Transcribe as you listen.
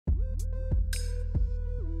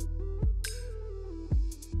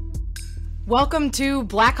Welcome to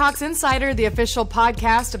Blackhawks Insider, the official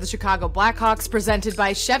podcast of the Chicago Blackhawks, presented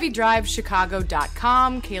by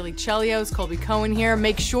ChevyDriveChicago.com. Kaylee Chelios, Colby Cohen here.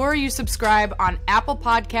 Make sure you subscribe on Apple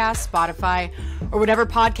Podcasts, Spotify, or whatever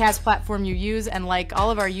podcast platform you use, and like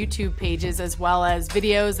all of our YouTube pages, as well as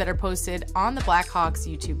videos that are posted on the Blackhawks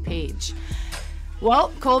YouTube page.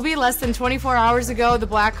 Well, Colby, less than 24 hours ago, the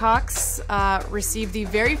Blackhawks received the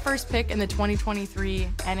very first pick in the 2023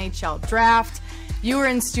 NHL Draft. You were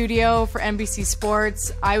in studio for NBC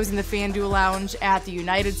Sports. I was in the FanDuel Lounge at the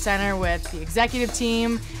United Center with the executive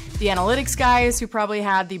team, the analytics guys, who probably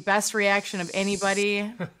had the best reaction of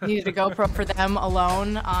anybody. Needed a GoPro for them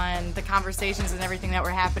alone on the conversations and everything that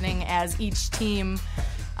were happening as each team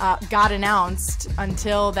got announced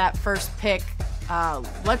until that first pick.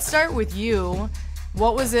 Let's start with you.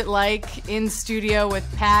 What was it like in studio with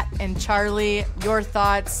Pat and Charlie? Your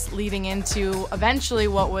thoughts leading into eventually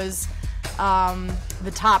what was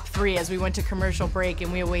the top three as we went to commercial break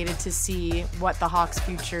and we awaited to see what the Hawks'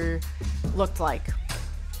 future looked like.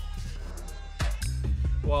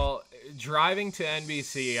 Well, driving to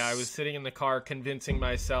NBC, I was sitting in the car convincing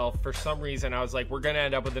myself, for some reason, I was like, we're going to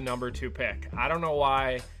end up with the number 2 pick. I don't know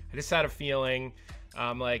why. I just had a feeling.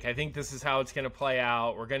 I think this is how it's going to play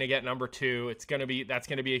out. We're going to get number 2. That's going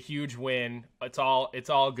to be a huge win. It's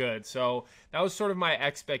all good. So that was sort of my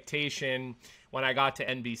expectation when I got to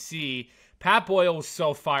NBC. Pat Boyle was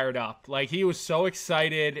so fired up. Like, he was so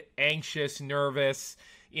excited, anxious, nervous,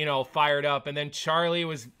 fired up. And then Charlie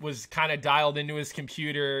was kind of dialed into his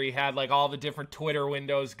computer. He had like all the different Twitter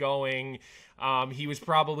windows going. He was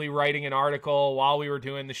probably writing an article while we were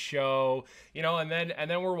doing the show, and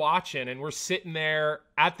then we're watching and we're sitting there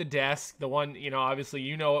at the desk, the one,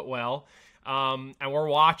 obviously it well. And we're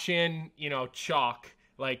watching, chalk.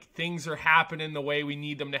 Like, things are happening the way we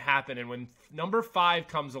need them to happen. And when number 5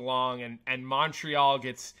 comes along and Montreal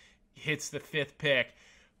hits the 5th pick,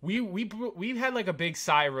 we've had like a big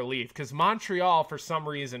sigh of relief, because Montreal for some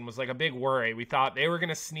reason was like a big worry. We thought they were going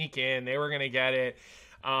to sneak in, they were going to get it.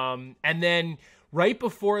 And then right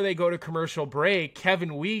before they go to commercial break,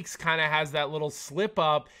 Kevin Weeks kind of has that little slip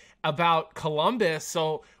up about Columbus.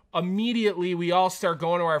 So immediately we all start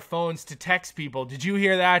going to our phones to text people. Did you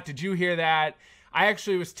hear that? Did you hear that? I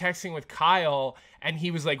actually was texting with Kyle, and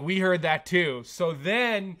he was like, we heard that too. So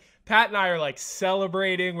then Pat and I are like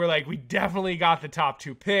celebrating. We're like, we definitely got the top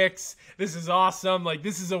 2 picks. This is awesome. Like,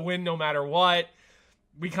 this is a win no matter what.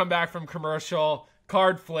 We come back from commercial,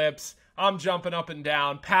 card flips. I'm jumping up and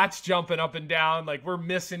down. Pat's jumping up and down. Like, we're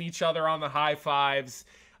missing each other on the high fives.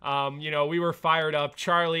 We were fired up.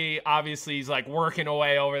 Charlie, obviously, he's like working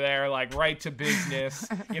away over there, like right to business.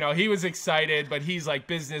 He was excited, but he's like,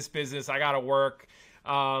 business. I got to work.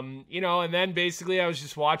 And then basically I was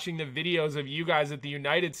just watching the videos of you guys at the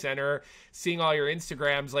United Center, seeing all your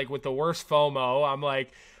Instagrams, like with the worst FOMO. I'm like,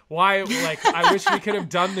 why? Like, I wish we could have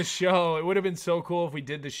done the show. It would have been so cool if we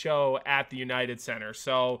did the show at the United Center.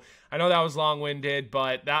 So I know that was long-winded,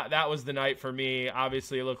 but that was the night for me.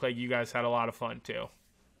 Obviously, it looked like you guys had a lot of fun too.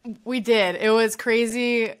 We did. It was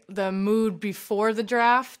crazy, the mood before the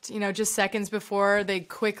draft, just seconds before. They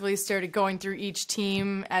quickly started going through each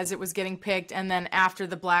team as it was getting picked. And then after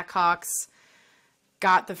the Blackhawks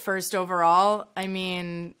got the first overall, I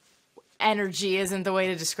mean, energy isn't the way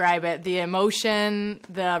to describe it. The emotion,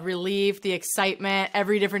 the relief, the excitement,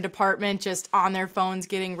 every different department just on their phones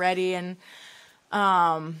getting ready. And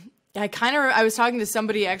I was talking to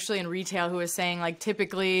somebody actually in retail who was saying, like,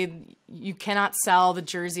 typically you cannot sell the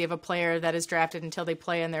jersey of a player that is drafted until they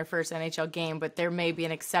play in their first NHL game, but there may be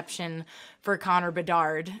an exception for Connor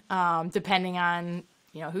Bedard, depending on,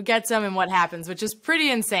 who gets him and what happens, which is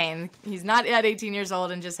pretty insane. He's not yet 18 years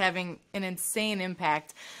old and just having an insane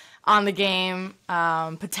impact on the game,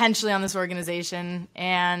 potentially on this organization.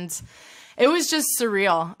 And it was just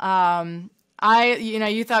surreal.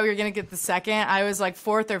 You thought we were going to get the second. I was like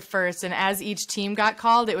 4th or 1st. And as each team got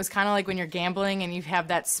called, it was kind of like when you're gambling and you have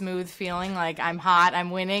that smooth feeling like, I'm hot,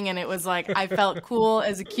 I'm winning. And it was like, I felt cool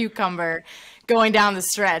as a cucumber going down the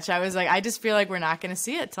stretch. I was like, I just feel like we're not going to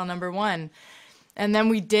see it till number 1. And then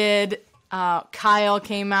we did. Kyle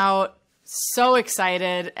came out so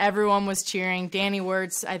excited. Everyone was cheering. Danny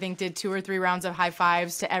Wirtz, I think, did 2 or 3 rounds of high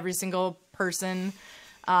fives to every single person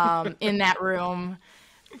in that room.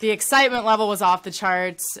 The excitement level was off the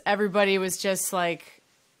charts. Everybody was just like,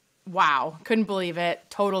 wow, couldn't believe it.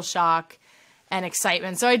 Total shock and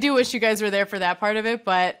excitement. So I do wish you guys were there for that part of it,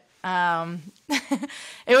 but it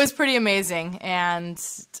was pretty amazing. And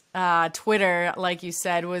Twitter, like you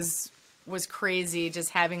said, was crazy.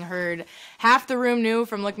 Just having heard, half the room knew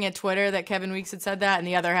from looking at Twitter that Kevin Weeks had said that, and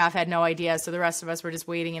the other half had no idea. So the rest of us were just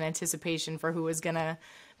waiting in anticipation for who was going to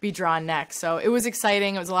be drawn next. So it was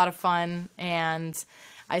exciting. It was a lot of fun. And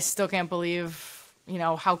I still can't believe,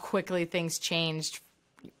 how quickly things changed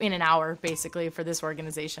in an hour, basically, for this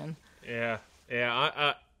organization. Yeah.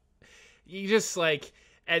 You just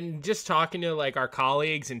and just talking to our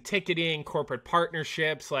colleagues in ticketing, corporate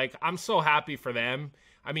partnerships, I'm so happy for them.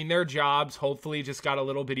 I mean, their jobs hopefully just got a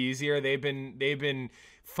little bit easier. They've been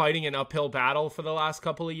fighting an uphill battle for the last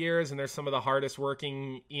couple of years, and they're some of the hardest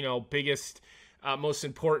working, biggest, most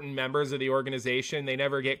important members of the organization. They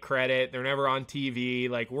never get credit. They're never on TV.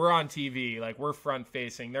 We're on TV. We're front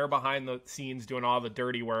facing. They're behind the scenes doing all the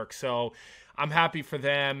dirty work. So I'm happy for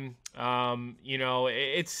them.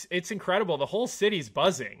 It's incredible. The whole city's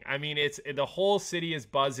buzzing. I mean, the whole city is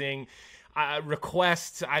buzzing.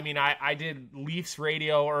 Requests. I mean, I did Leafs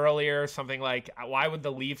radio earlier, something like, why would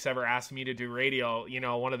the Leafs ever ask me to do radio,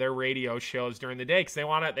 one of their radio shows during the day? Because they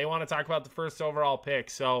want to talk about the first overall pick.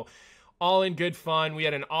 So all in good fun. We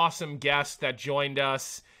had an awesome guest that joined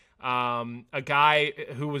us. A guy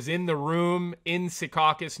who was in the room in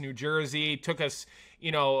Secaucus, New Jersey, takes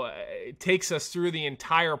us through the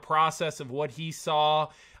entire process of what he saw.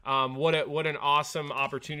 What an awesome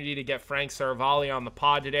opportunity to get Frank Seravalli on the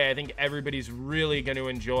pod today. I think everybody's really going to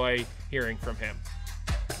enjoy hearing from him.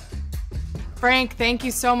 Frank, thank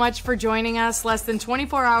you so much for joining us. Less than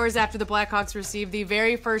 24 hours after the Blackhawks received the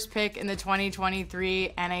very first pick in the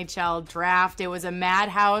 2023 NHL Draft. It was a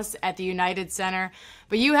madhouse at the United Center,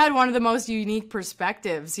 but you had one of the most unique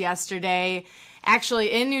perspectives yesterday,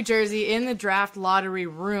 actually in New Jersey, in the draft lottery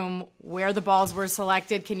room where the balls were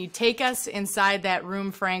selected. Can you take us inside that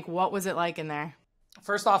room, Frank? What was it like in there?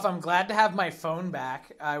 First off, I'm glad to have my phone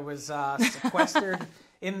back. I was sequestered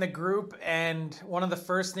in the group, and one of the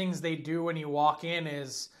first things they do when you walk in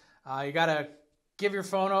is you got to give your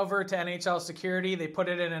phone over to NHL security. They put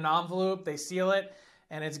it in an envelope, they seal it,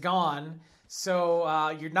 and it's gone.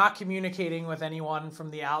 So you're not communicating with anyone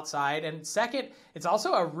from the outside. And second, it's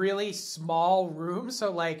also a really small room.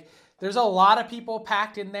 So there's a lot of people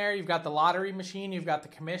packed in there. You've got the lottery machine, you've got the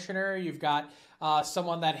commissioner, you've got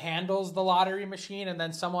someone that handles the lottery machine, and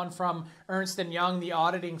then someone from Ernst & Young, the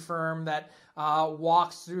auditing firm that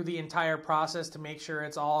walks through the entire process to make sure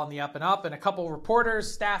it's all on the up and up, and a couple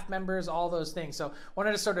reporters, staff members, all those things. So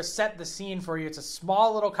wanted to sort of set the scene for you. It's a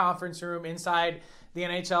small little conference room inside the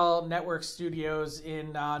NHL Network studios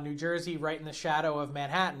in New Jersey, right in the shadow of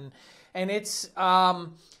Manhattan. And it's,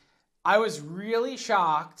 I was really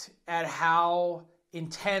shocked at how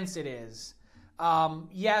intense it is.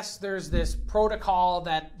 Yes, there's this protocol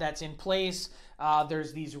that's in place.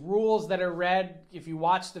 There's these rules that are read. If you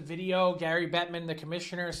watch the video, Gary Bettman, the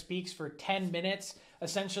commissioner, speaks for 10 minutes,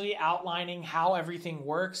 essentially outlining how everything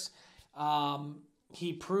works.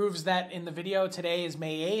 He proves that in the video. Today is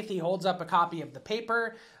May 8th. He holds up a copy of the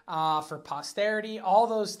paper for posterity, all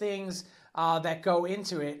those things that go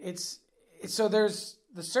into it. So there's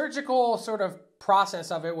the surgical sort of process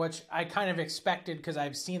of it, which I kind of expected because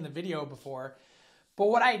I've seen the video before. But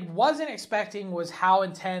what I wasn't expecting was how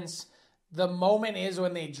intense the moment is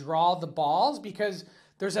when they draw the balls, because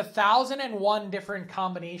there's 1,001 different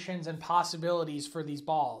combinations and possibilities for these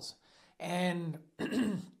balls. And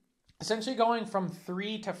essentially going from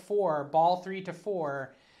 3 to 4, ball 3 to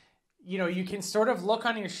 4, you can sort of look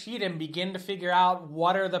on your sheet and begin to figure out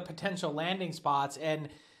what are the potential landing spots. And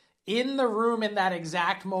in the room in that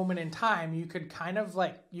exact moment in time, you could kind of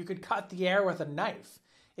you could cut the air with a knife.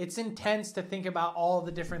 It's intense to think about all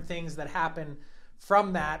the different things that happen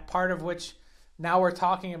from that, part of which now we're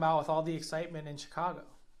talking about with all the excitement in Chicago.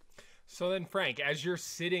 So then, Frank, as you're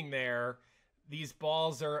sitting there, these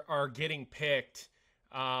balls are getting picked.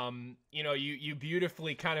 You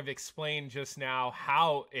beautifully kind of explained just now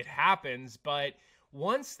how it happens, but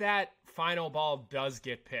once that final ball does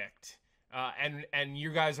get picked, and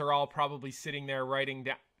you guys are all probably sitting there writing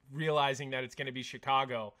down, realizing that it's going to be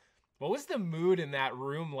Chicago, what was the mood in that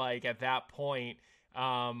room like at that point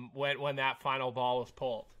when that final ball was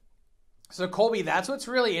pulled? So Colby, that's what's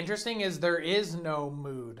really interesting is there is no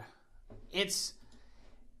mood. It's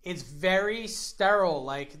very sterile.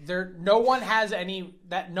 No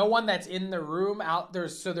one that's in the room out there.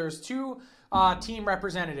 So there's two team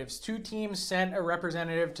representatives. Two teams sent a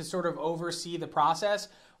representative to sort of oversee the process.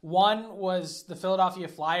 One was the Philadelphia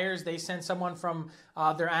Flyers. They sent someone from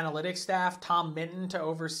their analytics staff, Tom Minton, to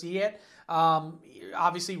oversee it.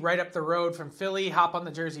 Obviously right up the road from Philly, hop on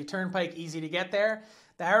the Jersey Turnpike, easy to get there.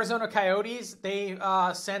 The Arizona Coyotes, they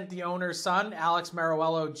sent the owner's son, Alex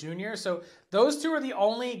Meruello Jr. So those two are the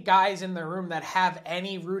only guys in the room that have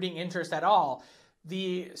any rooting interest at all.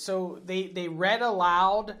 they read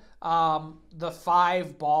aloud the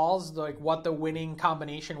 5 balls, like what the winning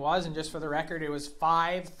combination was, and just for the record, it was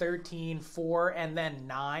 5, 13, 4, and then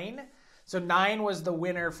 9. So 9 was the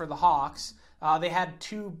winner for the Hawks. They had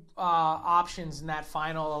 2 options in that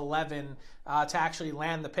final 11 to actually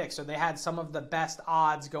land the pick. So they had some of the best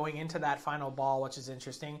odds going into that final ball, which is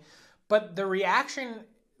interesting. But the reaction,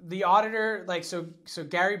 the auditor, like, so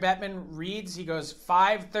Gary Bettman reads, he goes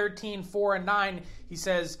 5, 13, 4, and 9. He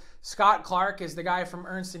says, Scott Clark is the guy from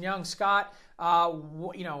Ernst & Young. Scott,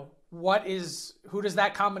 who does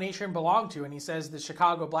that combination belong to? And he says the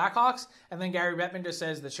Chicago Blackhawks. And then Gary Bettman just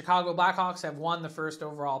says the Chicago Blackhawks have won the first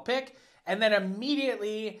overall pick. And then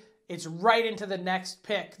immediately it's right into the next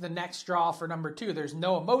pick, the next draw for number 2. There's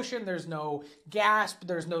no emotion. There's no gasp.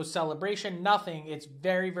 There's no celebration. Nothing. It's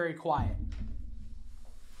very, very quiet.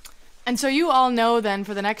 And so you all know then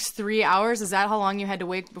for the next 3 hours, is that how long you had to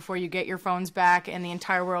wait before you get your phones back and the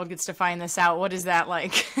entire world gets to find this out? What is that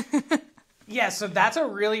like? Yeah, so that's a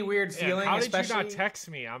really weird feeling. How did you not text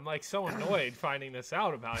me? I'm like so annoyed finding this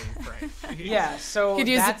out about you, Frank. Yeah, so you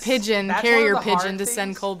could use a pigeon, carrier pigeon to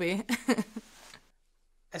send Colby.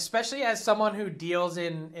 Especially as someone who deals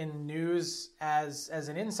in news as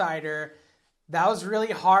an insider, that was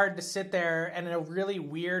really hard to sit there and a really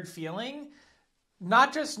weird feeling.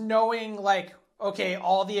 Not just knowing, like, okay,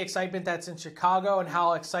 all the excitement that's in Chicago and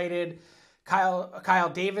how excited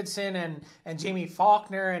Kyle Davidson and Jamie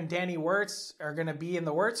Faulkner and Danny Wirtz are going to be in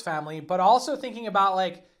the Wirtz family, but also thinking about,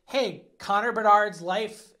 like, hey, Connor Bedard's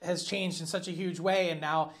life has changed in such a huge way, and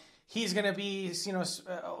now he's going to be,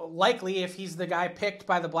 likely, if he's the guy picked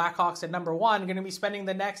by the Blackhawks at number 1, going to be spending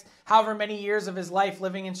the next however many years of his life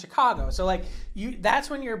living in Chicago. So, like, that's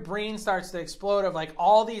when your brain starts to explode of, like,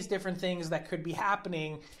 all these different things that could be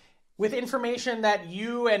happening with information that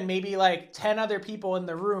you and maybe, like, 10 other people in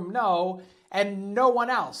the room know and no one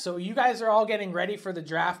else. So you guys are all getting ready for the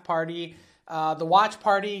draft party, the watch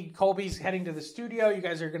party. Colby's heading to the studio. You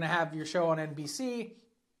guys are going to have your show on NBC.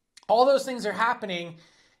 All those things are happening.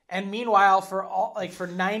 And meanwhile, for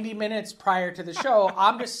 90 minutes prior to the show,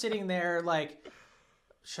 I'm just sitting there like,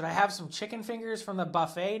 should I have some chicken fingers from the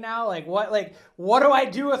buffet now? Like, what do I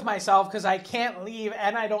do with myself? Because I can't leave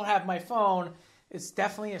and I don't have my phone. It's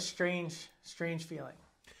definitely a strange feeling.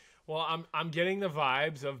 Well, I'm getting the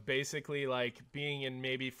vibes of basically like being in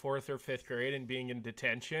maybe 4th or 5th grade and being in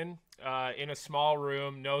detention, in a small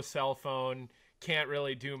room, no cell phone, can't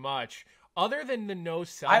really do much. Other than the no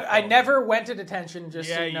cell phone. I never went to detention, just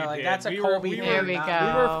so you know. Like, that's a Colby thing. There we go.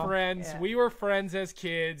 We were friends. Yeah. We were friends as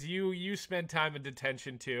kids. You spent time in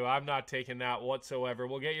detention too. I'm not taking that whatsoever.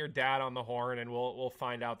 We'll get your dad on the horn and we'll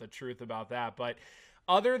find out the truth about that. But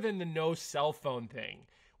other than the no cell phone thing,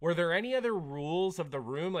 were there any other rules of the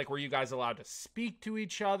room? Like, were you guys allowed to speak to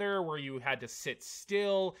each other? Were you had to sit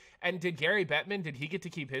still? And did Gary Bettman, did he get to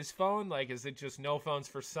keep his phone? Like, is it just no phones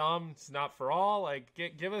for some, it's not for all? Like,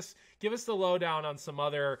 give us the lowdown on some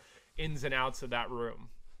other ins and outs of that room.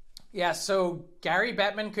 Yeah, so Gary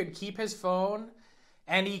Bettman could keep his phone,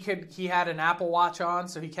 and he had an Apple Watch on,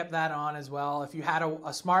 so he kept that on as well. If you had a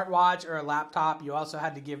smartwatch or a laptop, you also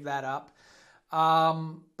had to give that up.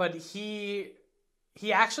 But he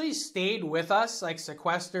actually stayed with us, like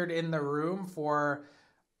sequestered in the room for,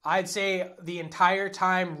 I'd say, the entire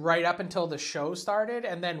time right up until the show started.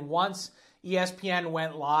 And then once ESPN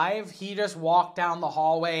went live, he just walked down the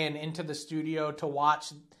hallway and into the studio to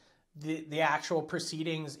watch the actual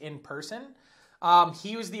proceedings in person.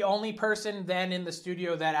 He was the only person then in the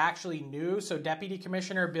studio that actually knew. So Deputy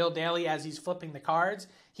Commissioner Bill Daly, as he's flipping the cards,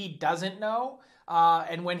 he doesn't know.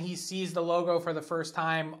 And when he sees the logo for the first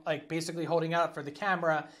time, like basically holding it up for the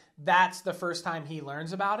camera, that's the first time he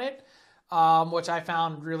learns about it, which I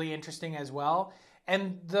found really interesting as well.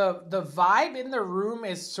 And the vibe in the room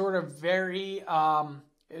is sort of very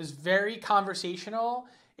conversational.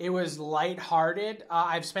 It was lighthearted.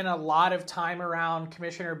 I've spent a lot of time around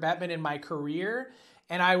Commissioner Bettman in my career,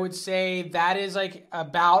 and I would say that is like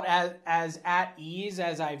about as at ease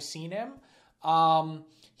as I've seen him.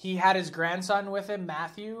 He had his grandson with him,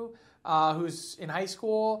 Matthew, who's in high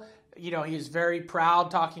school. You know, he's very proud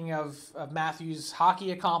talking of Matthew's hockey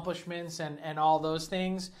accomplishments and all those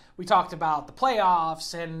things. We talked about the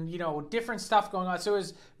playoffs and, you know, different stuff going on. So it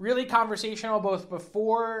was really conversational both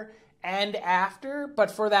before and after. But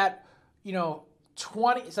for that, you know,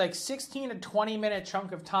 16 to 20 minute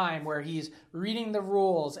chunk of time where he's reading the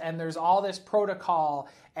rules and there's all this protocol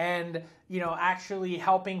and, you know, actually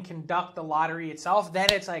helping conduct the lottery itself, then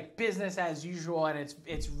it's like business as usual and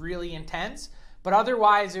it's really intense. But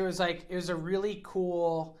otherwise it was a really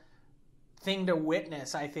cool thing to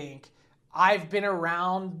witness, I think. I've been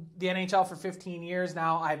around the NHL for 15 years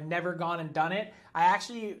now. I've never gone and done it. I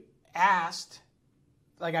actually asked,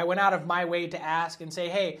 like I went out of my way to ask and say,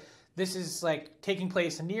 hey, this is like taking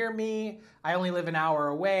place near me. I only live an hour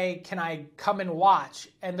away. Can I come and watch?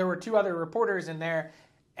 And there were 2 other reporters in there.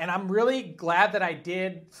 And I'm really glad that I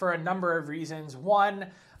did for a number of reasons. One,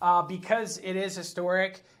 because it is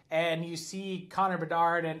historic and you see Connor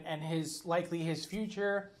Bedard and his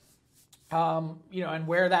future, and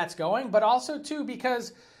where that's going. But also, too,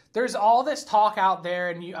 because there's all this talk out there,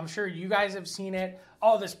 and I'm sure you guys have seen it.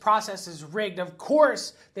 Oh, this process is rigged. Of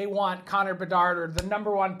course they want Connor Bedard or the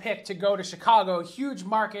number 1 pick to go to Chicago, a huge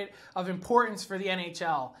market of importance for the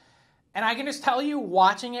NHL. And I can just tell you,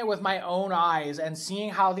 watching it with my own eyes and seeing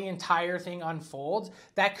how the entire thing unfolds,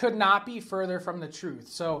 that could not be further from the truth.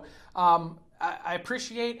 So I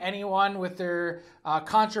appreciate anyone with their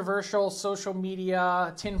controversial social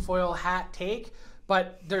media tinfoil hat take,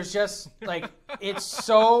 but there's just like, it's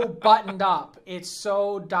so buttoned up, it's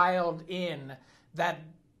so dialed in that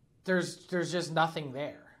there's just nothing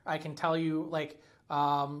there. I can tell you, like,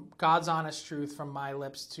 God's honest truth from my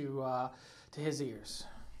lips to his ears.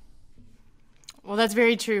 Well, that's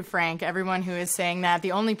very true, Frank. Everyone who is saying that,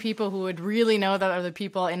 the only people who would really know that are the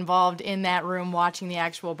people involved in that room watching the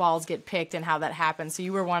actual balls get picked and how that happens. So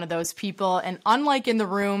you were one of those people. And unlike in the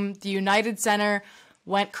room, the United Center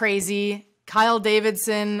went crazy. Kyle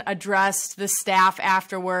Davidson addressed the staff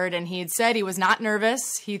afterward, and he had said he was not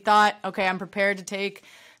nervous. He thought, okay, I'm prepared to take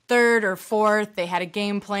 3rd or 4th. They had a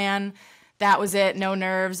game plan. That was it, no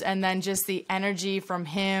nerves. And then just the energy from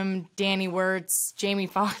him, Danny Wirtz, Jamie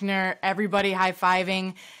Faulkner, everybody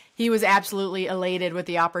high-fiving. He was absolutely elated with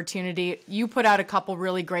the opportunity. You put out a couple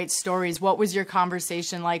really great stories. What was your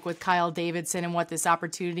conversation like with Kyle Davidson and what this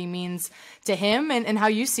opportunity means to him and how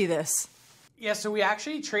you see this? Yeah, so we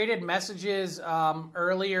actually traded messages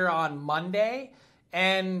earlier on Monday,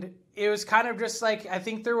 and it was kind of just like, I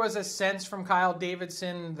think there was a sense from Kyle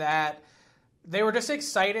Davidson that they were just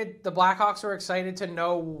excited. The Blackhawks were excited to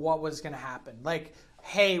know what was going to happen. Like,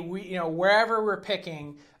 hey, we, wherever we're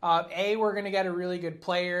picking, A, we're going to get a really good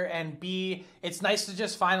player, and B, it's nice to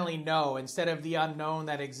just finally know instead of the unknown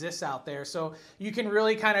that exists out there. So you can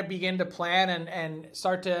really kind of begin to plan and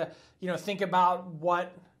start to, think about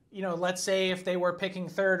what, let's say if they were picking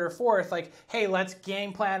 3rd or 4th, like, hey, let's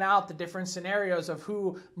game plan out the different scenarios of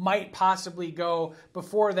who might possibly go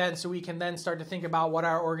before then, so we can then start to think about what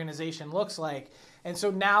our organization looks like. And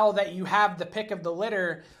so now that you have the pick of the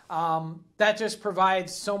litter, that just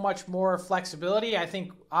provides so much more flexibility. I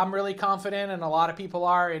think I'm really confident, and a lot of people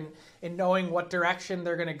are, in knowing what direction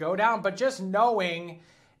they're going to go down. But just knowing,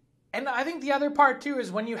 and I think the other part too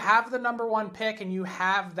is when you have the number 1 pick and you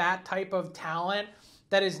have that type of talent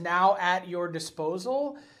that is now at your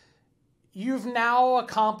disposal, you've now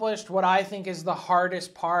accomplished what I think is the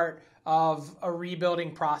hardest part of a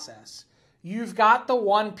rebuilding process. You've got the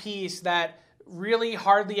one piece that really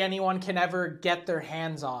hardly anyone can ever get their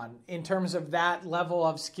hands on in terms of that level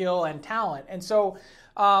of skill and talent. And so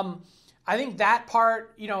I think that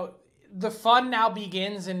part, the fun now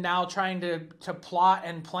begins in now trying to plot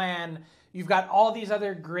and plan. You've got all these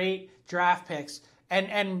other great draft picks.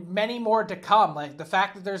 And many more to come, like the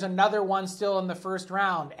fact that there's another one still in the 1st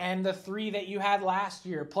round, and the 3 that you had last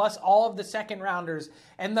year, plus all of the 2nd rounders,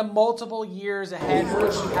 and the multiple years ahead where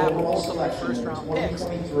you have multiple 1st round picks.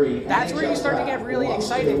 That's where you start to get really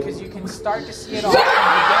excited, because you can start to see it all come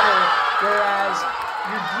together, whereas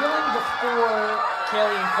you're dealing before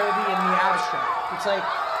Kelly and Colby in the abstract. It's like,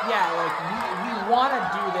 yeah, like we want to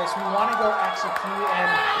do this. We want to go execute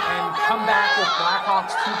and come back with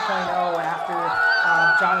Blackhawks 2.0 after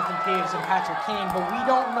Jonathan Taves and Patrick Kane, but we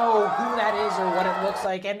don't know who that is or what it looks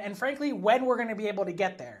like, and frankly, when we're going to be able to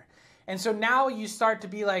get there. And so now you start to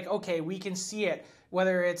be like, okay, we can see it,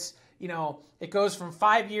 whether it's, it goes from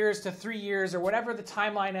 5 years to 3 years or whatever the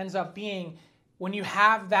timeline ends up being. When you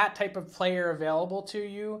have that type of player available to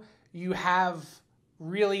you, you have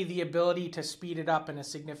really the ability to speed it up in a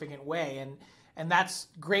significant way. And that's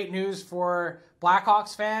great news for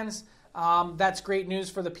Blackhawks fans. That's great news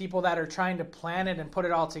for the people that are trying to plan it and put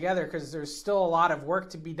it all together, because there's still a lot of work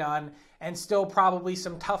to be done and still probably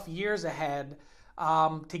some tough years ahead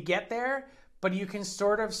to get there. But you can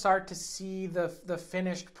sort of start to see the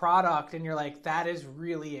finished product, and you're like, that is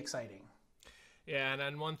really exciting. Yeah, and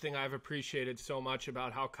then one thing I've appreciated so much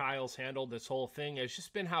about how Kyle's handled this whole thing has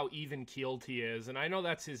just been how even-keeled he is. And I know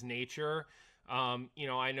that's his nature.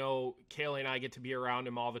 I know Kaylee and I get to be around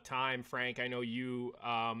him all the time. Frank, I know you,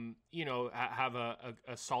 have a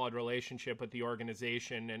solid relationship with the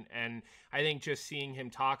organization. And I think just seeing him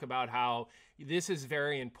talk about how this is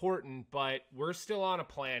very important, but we're still on a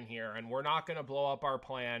plan here, and we're not going to blow up our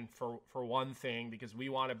plan for one thing, because we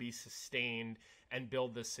want to be sustained and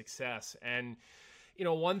build this success. And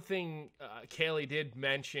one thing Kaylee did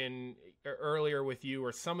mention earlier with you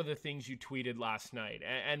are some of the things you tweeted last night.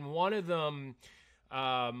 And one of them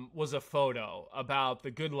was a photo about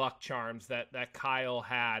the good luck charms that Kyle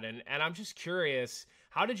had. And I'm just curious,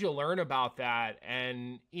 how did you learn about that?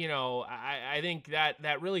 And, I think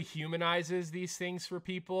that really humanizes these things for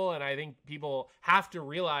people. And I think people have to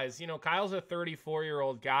realize, Kyle's a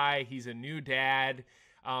 34-year-old guy. He's a new dad.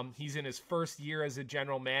 He's in his first year as a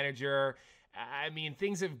general manager. I mean,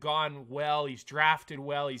 things have gone well. He's drafted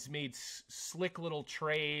well. He's made slick little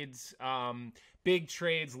trades, big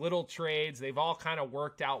trades, little trades. They've all kind of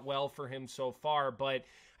worked out well for him so far. But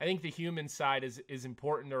I think the human side is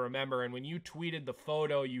important to remember. And when you tweeted the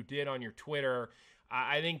photo you did on your Twitter,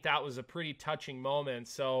 I think that was a pretty touching moment.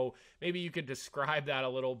 So maybe you could describe that a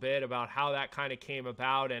little bit about how that kind of came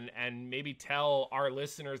about, and maybe tell our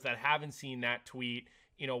listeners that haven't seen that tweet,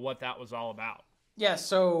 what that was all about. Yeah,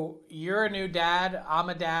 so you're a new dad. I'm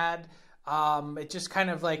a dad. It just kind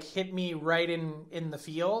of like hit me right in the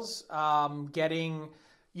feels, getting,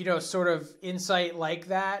 sort of insight like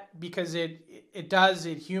that, because it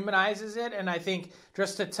humanizes it. And I think,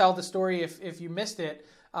 just to tell the story, if you missed it,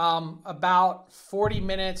 about 40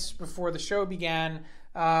 minutes before the show began,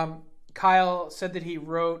 Kyle said that he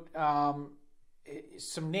wrote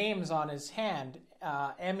some names on his hand,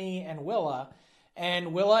 Emmy and Willa.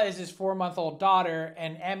 And Willa is his 4-month-old daughter,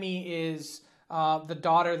 and Emmy is the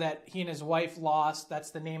daughter that he and his wife lost.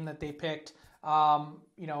 That's the name that they picked,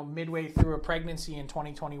 midway through a pregnancy in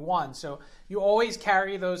 2021. So you always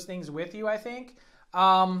carry those things with you, I think.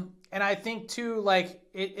 And I think, too, like,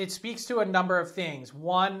 it speaks to a number of things.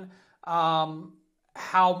 One, how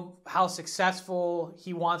successful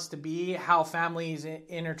he wants to be, how family is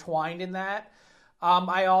intertwined in that.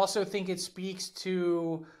 I also think it speaks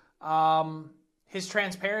to his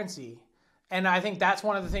transparency. And I think that's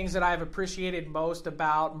one of the things that I've appreciated most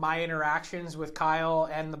about my interactions with Kyle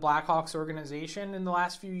and the Blackhawks organization in the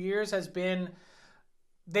last few years has been,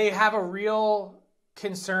 they have a real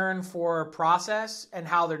concern for process and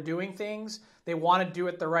how they're doing things. They want to do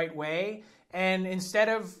it the right way. And instead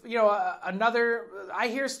of, I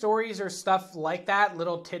hear stories or stuff like that,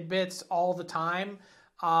 little tidbits all the time,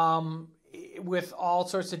 with all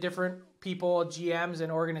sorts of different people, GMs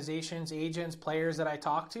and organizations, agents, players that I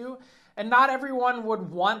talk to, and not everyone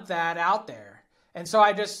would want that out there. And so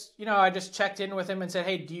I just checked in with him and said,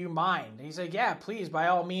 "Hey, do you mind?" And he's like, "Yeah, please, by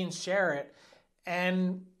all means, share it."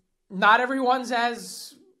 And not everyone's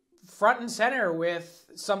as front and center with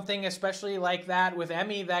something, especially like that with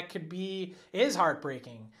Emmy, that is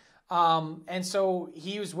heartbreaking. And so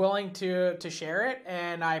he was willing to share it,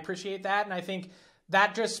 and I appreciate that. And I think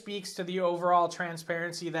that just speaks to the overall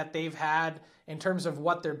transparency that they've had in terms of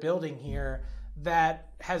what they're building here that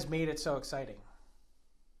has made it so exciting.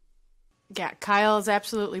 Yeah, Kyle is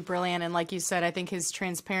absolutely brilliant. And like you said, I think his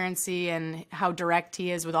transparency and how direct he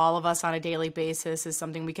is with all of us on a daily basis is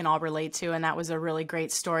something we can all relate to. And that was a really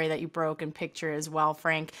great story that you broke and picture as well,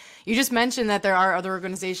 Frank. You just mentioned that there are other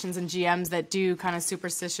organizations and GMs that do kind of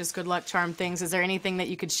superstitious good luck charm things. Is there anything that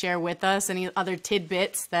you could share with us? Any other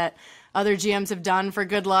tidbits that other GMs have done for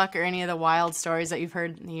good luck, or any of the wild stories that you've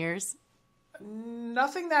heard in the years?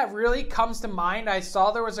 Nothing that really comes to mind. I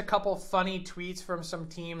saw there was a couple funny tweets from some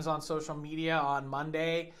teams on social media on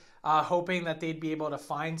Monday, hoping that they'd be able to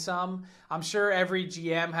find some. I'm sure every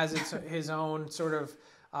GM has his own sort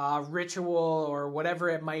of ritual or whatever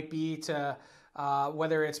it might be to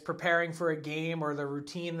whether it's preparing for a game or the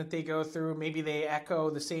routine that they go through. Maybe they echo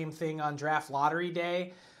the same thing on draft lottery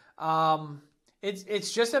day.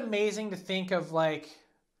 It's just amazing to think of, like,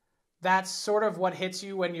 that's sort of what hits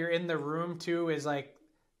you when you're in the room too, is like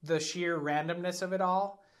the sheer randomness of it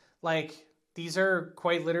all. Like, these are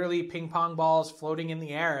quite literally ping pong balls floating in the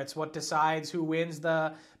air. It's what decides who wins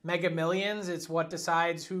the Mega Millions. It's what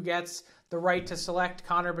decides who gets the right to select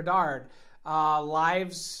Connor Bedard.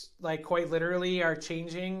 Lives, like, quite literally are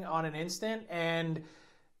changing on an instant, and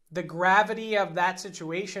the gravity of that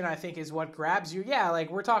situation, I think, is what grabs you. Yeah, like,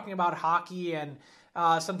 we're talking about hockey and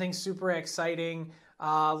something super exciting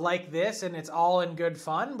like this, and it's all in good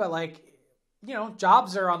fun, but, like,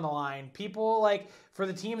 jobs are on the line. People, like, for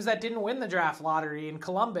the teams that didn't win the draft lottery in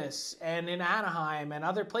Columbus and in Anaheim and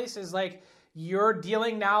other places, like, you're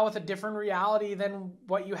dealing now with a different reality than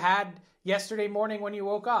what you had yesterday morning when you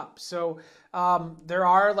woke up. So there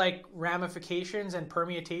are, like, ramifications and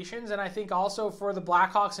permutations. And I think also for the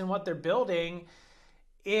Blackhawks and what they're building,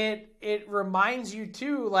 it reminds you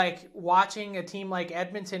too, like, watching a team like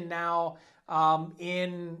Edmonton now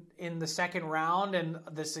in the second round and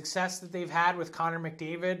the success that they've had with Connor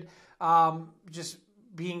McDavid just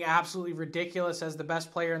being absolutely ridiculous as the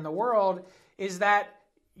best player in the world, is that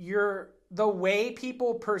the way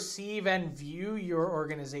people perceive and view your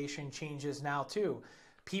organization changes now too.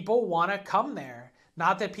 People want to come there.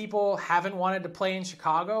 Not that people haven't wanted to play in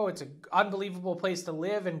Chicago. It's an unbelievable place to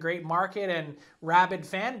live and great market and rabid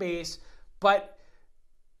fan base. But,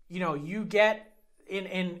 you get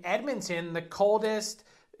in Edmonton, the coldest,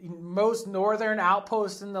 most northern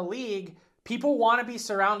outpost in the league, people want to be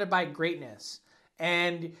surrounded by greatness.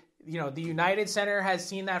 And, the United Center has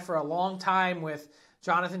seen that for a long time with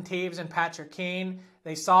Jonathan Taves and Patrick Kane.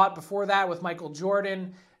 They saw it before that with Michael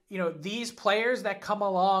Jordan. These players that come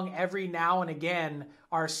along every now and again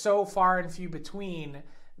are so far and few between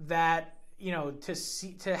that,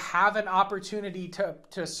 to have an opportunity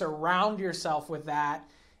to surround yourself with that,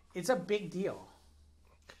 it's a big deal.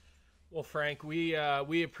 Well, Frank, we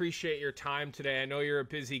appreciate your time today. I know you're a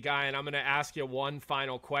busy guy, and I'm going to ask you one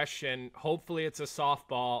final question. Hopefully it's a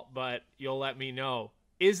softball, but you'll let me know.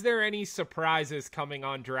 Is there any surprises coming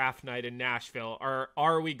on draft night in Nashville, or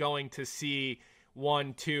are we going to see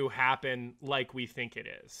 1-2 happen like we think it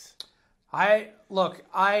is? I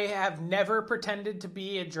have never pretended to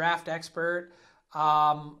be a draft expert.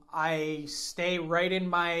 I stay right in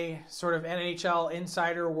my sort of NHL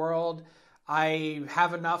insider world. I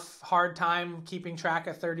have enough hard time keeping track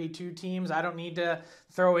of 32 teams. I don't need to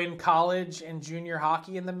throw in college and junior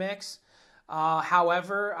hockey in the mix.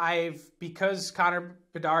 However, because Connor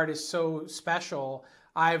Bedard is so special,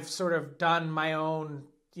 I've sort of done my own,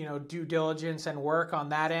 due diligence and work on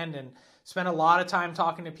that end, and spent a lot of time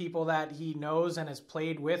talking to people that he knows and has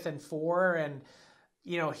played with and for, and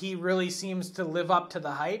he really seems to live up to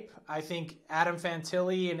the hype. I think Adam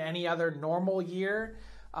Fantilli in any other normal year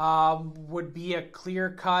would be a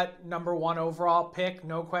clear-cut number 1 overall pick,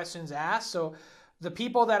 no questions asked. So the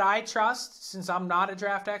people that I trust, since I'm not a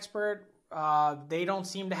draft expert, they don't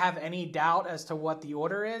seem to have any doubt as to what the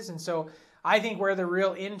order is. And so I think where the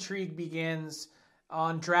real intrigue begins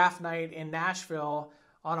on draft night in Nashville,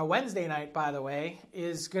 on a Wednesday night, by the way,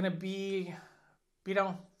 is going to be,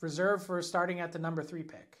 reserved for starting at the number 3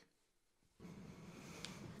 pick.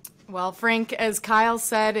 Well, Frank, as Kyle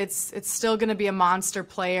said, it's still going to be a monster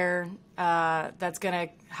player that's going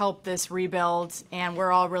to help this rebuild, and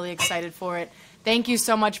we're all really excited for it. Thank you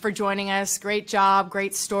so much for joining us. Great job,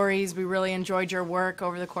 great stories. We really enjoyed your work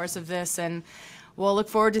over the course of this, and we'll look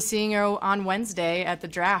forward to seeing you on Wednesday at the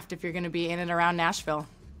draft if you're going to be in and around Nashville.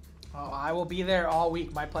 Oh, I will be there all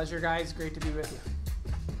week. My pleasure, guys. Great to be with you.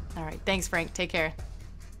 All right. Thanks, Frank. Take care.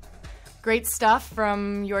 Great stuff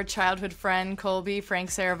from your childhood friend, Colby,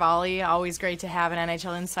 Frank Seravalli. Always great to have an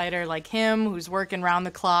NHL insider like him who's working round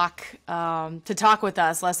the clock to talk with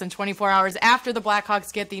us less than 24 hours after the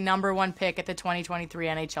Blackhawks get the number 1 pick at the 2023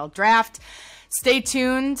 NHL Draft. Stay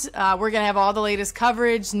tuned. We're going to have all the latest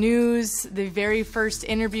coverage, news, the very first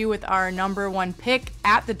interview with our number 1 pick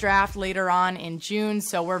at the draft later on in June.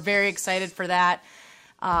 So we're very excited for that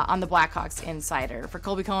on the Blackhawks Insider. For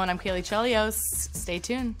Colby Cohen, I'm Kaylee Chelios. Stay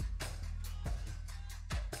tuned.